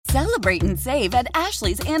Celebrate and save at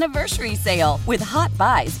Ashley's Anniversary Sale. With Hot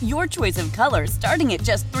Buys, your choice of colors starting at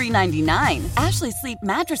just $3.99. Ashley Sleep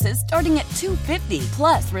mattresses starting at $2.50.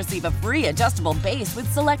 Plus, receive a free adjustable base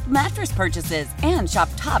with select mattress purchases. And shop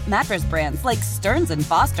top mattress brands like Stearns &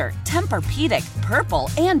 Foster, Tempur-Pedic, Purple,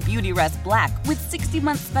 and Beautyrest Black with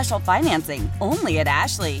 60-month special financing. Only at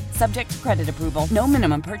Ashley. Subject to credit approval. No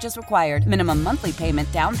minimum purchase required. Minimum monthly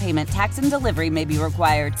payment, down payment, tax, and delivery may be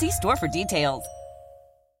required. See store for details.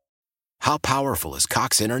 How powerful is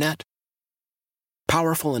Cox Internet?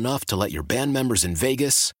 Powerful enough to let your band members in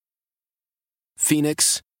Vegas,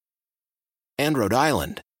 Phoenix, and Rhode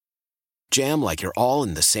Island jam like you're all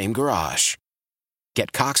in the same garage.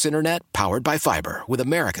 Get Cox Internet powered by fiber with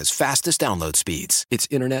America's fastest download speeds. It's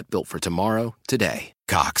internet built for tomorrow, today.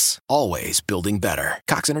 Cox, always building better.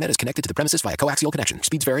 Cox Internet is connected to the premises via coaxial connection.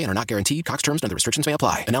 Speeds vary and are not guaranteed. Cox terms and other restrictions may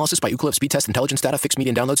apply. Analysis by Ookla of Speed Test Intelligence data. Fixed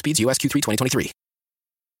median download speeds. US Q3 2023.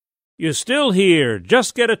 You're still here.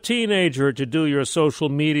 Just get a teenager to do your social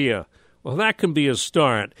media. Well, that can be a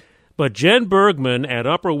start. But Jen Bergman at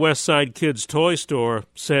Upper West Side Kids Toy Store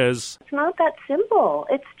says, it's not that simple.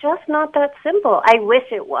 It's just not that simple. I wish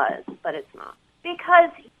it was, but it's not. Because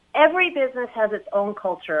every business has its own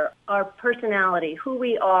culture, our personality, who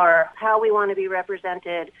we are, how we want to be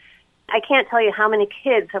represented. I can't tell you how many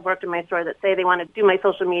kids have worked in my store that say they want to do my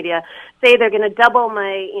social media, say they're going to double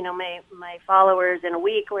my followers in a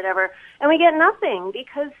week or whatever, and we get nothing.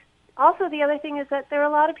 Because also the other thing is that there are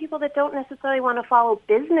a lot of people that don't necessarily want to follow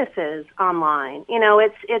businesses online.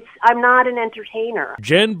 I'm not an entertainer.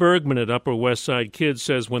 Jen Bergman at Upper West Side Kids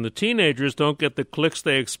says when the teenagers don't get the clicks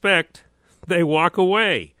they expect, they walk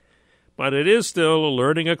away. But it is still a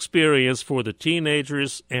learning experience for the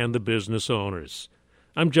teenagers and the business owners.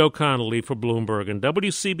 I'm Joe Connolly for Bloomberg and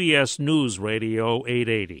WCBS News Radio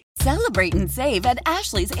 880. Celebrate and save at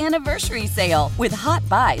Ashley's Anniversary Sale. With Hot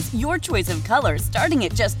Buys, your choice of colors starting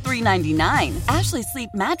at just $3.99. Ashley Sleep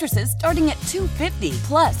mattresses starting at $2.50.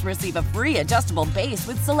 Plus, receive a free adjustable base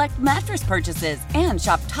with select mattress purchases. And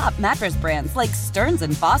shop top mattress brands like Stearns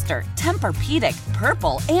 & Foster, Tempur-Pedic,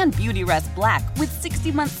 Purple, and Beautyrest Black with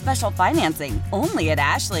 60-month special financing. Only at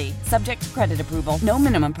Ashley. Subject to credit approval. No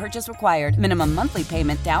minimum purchase required. Minimum monthly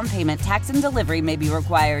payment, down payment, tax, and delivery may be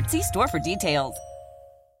required. See store for details.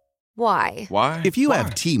 Why? If you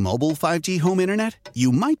have T-Mobile 5G home internet,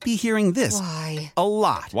 you might be hearing this a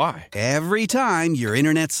lot. Why? Every time your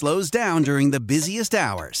internet slows down during the busiest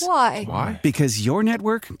hours. Why? Because your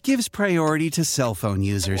network gives priority to cell phone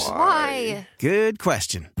users. Why? Good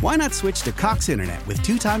question. Why not switch to Cox Internet with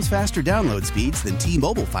 2 times faster download speeds than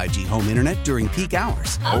T-Mobile 5G home internet during peak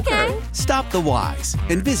hours? Okay. Stop the whys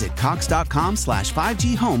and visit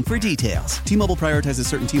cox.com/5G home for details. T-Mobile prioritizes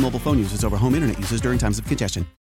certain T-Mobile phone users over home internet users during times of congestion.